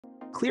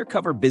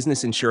Clearcover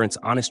Business Insurance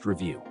Honest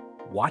Review.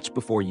 Watch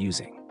before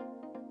using.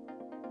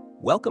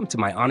 Welcome to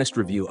my honest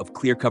review of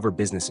Clearcover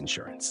Business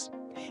Insurance.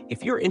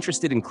 If you're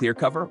interested in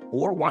Clearcover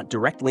or want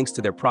direct links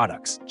to their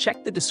products,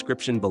 check the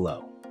description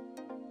below.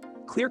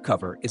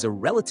 Clearcover is a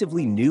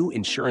relatively new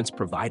insurance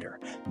provider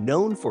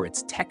known for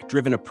its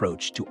tech-driven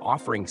approach to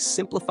offering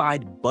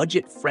simplified,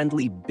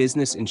 budget-friendly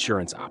business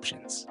insurance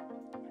options.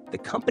 The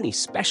company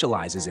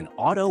specializes in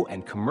auto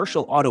and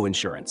commercial auto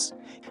insurance,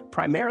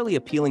 primarily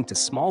appealing to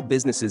small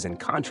businesses and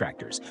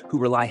contractors who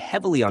rely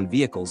heavily on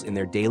vehicles in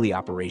their daily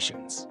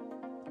operations.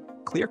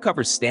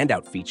 Clearcover's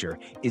standout feature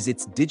is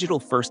its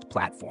digital-first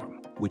platform,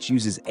 which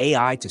uses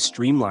AI to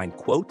streamline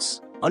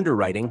quotes,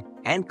 underwriting,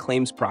 and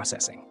claims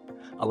processing,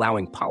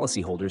 allowing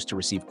policyholders to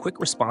receive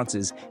quick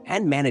responses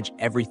and manage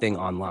everything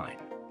online.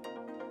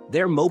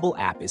 Their mobile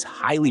app is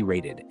highly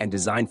rated and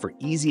designed for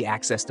easy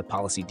access to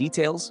policy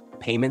details,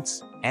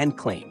 payments, and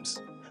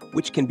claims,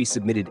 which can be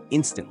submitted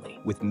instantly,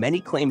 with many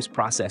claims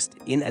processed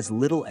in as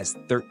little as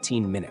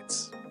 13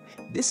 minutes.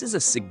 This is a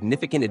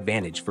significant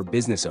advantage for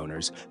business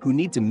owners who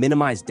need to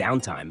minimize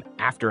downtime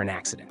after an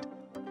accident.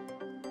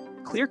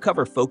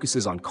 Clearcover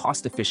focuses on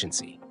cost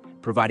efficiency,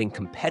 providing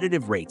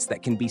competitive rates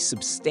that can be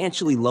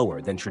substantially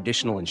lower than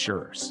traditional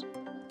insurers.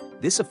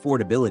 This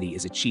affordability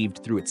is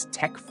achieved through its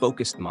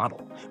tech-focused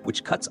model,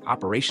 which cuts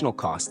operational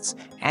costs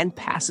and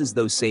passes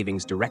those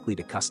savings directly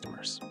to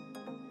customers.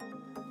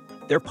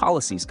 Their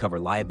policies cover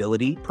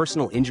liability,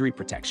 personal injury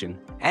protection,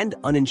 and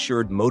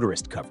uninsured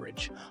motorist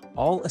coverage,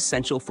 all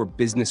essential for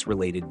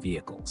business-related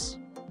vehicles.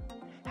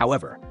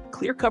 However,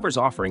 Clearcover's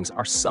offerings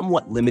are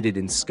somewhat limited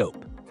in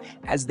scope,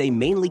 as they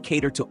mainly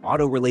cater to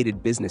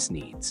auto-related business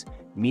needs,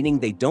 meaning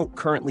they don't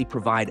currently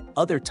provide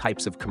other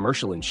types of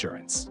commercial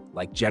insurance,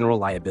 like general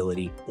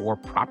liability or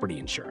property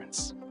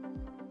insurance.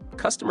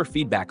 Customer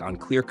feedback on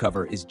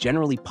Clearcover is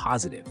generally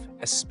positive,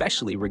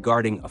 especially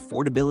regarding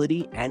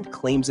affordability and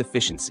claims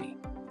efficiency.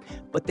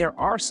 But there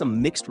are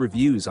some mixed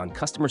reviews on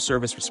customer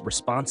service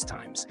response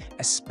times,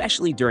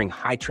 especially during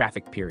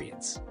high-traffic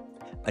periods.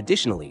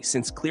 Additionally,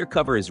 since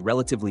Clearcover is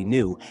relatively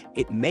new,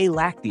 it may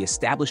lack the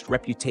established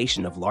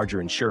reputation of larger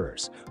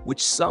insurers,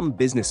 which some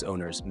business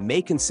owners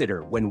may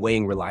consider when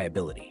weighing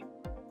reliability.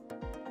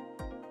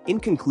 In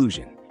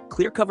conclusion,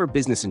 Clearcover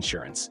Business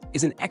Insurance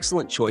is an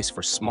excellent choice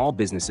for small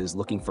businesses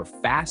looking for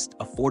fast,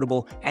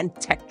 affordable, and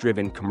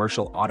tech-driven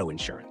commercial auto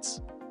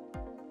insurance.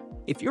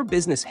 If your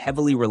business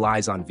heavily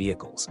relies on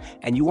vehicles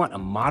and you want a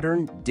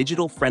modern,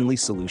 digital-friendly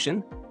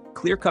solution,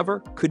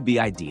 Clearcover could be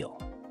ideal.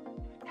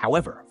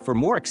 However, for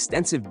more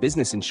extensive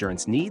business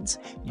insurance needs,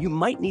 you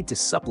might need to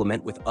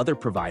supplement with other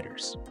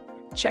providers.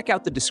 Check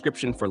out the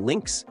description for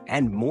links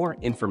and more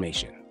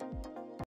information.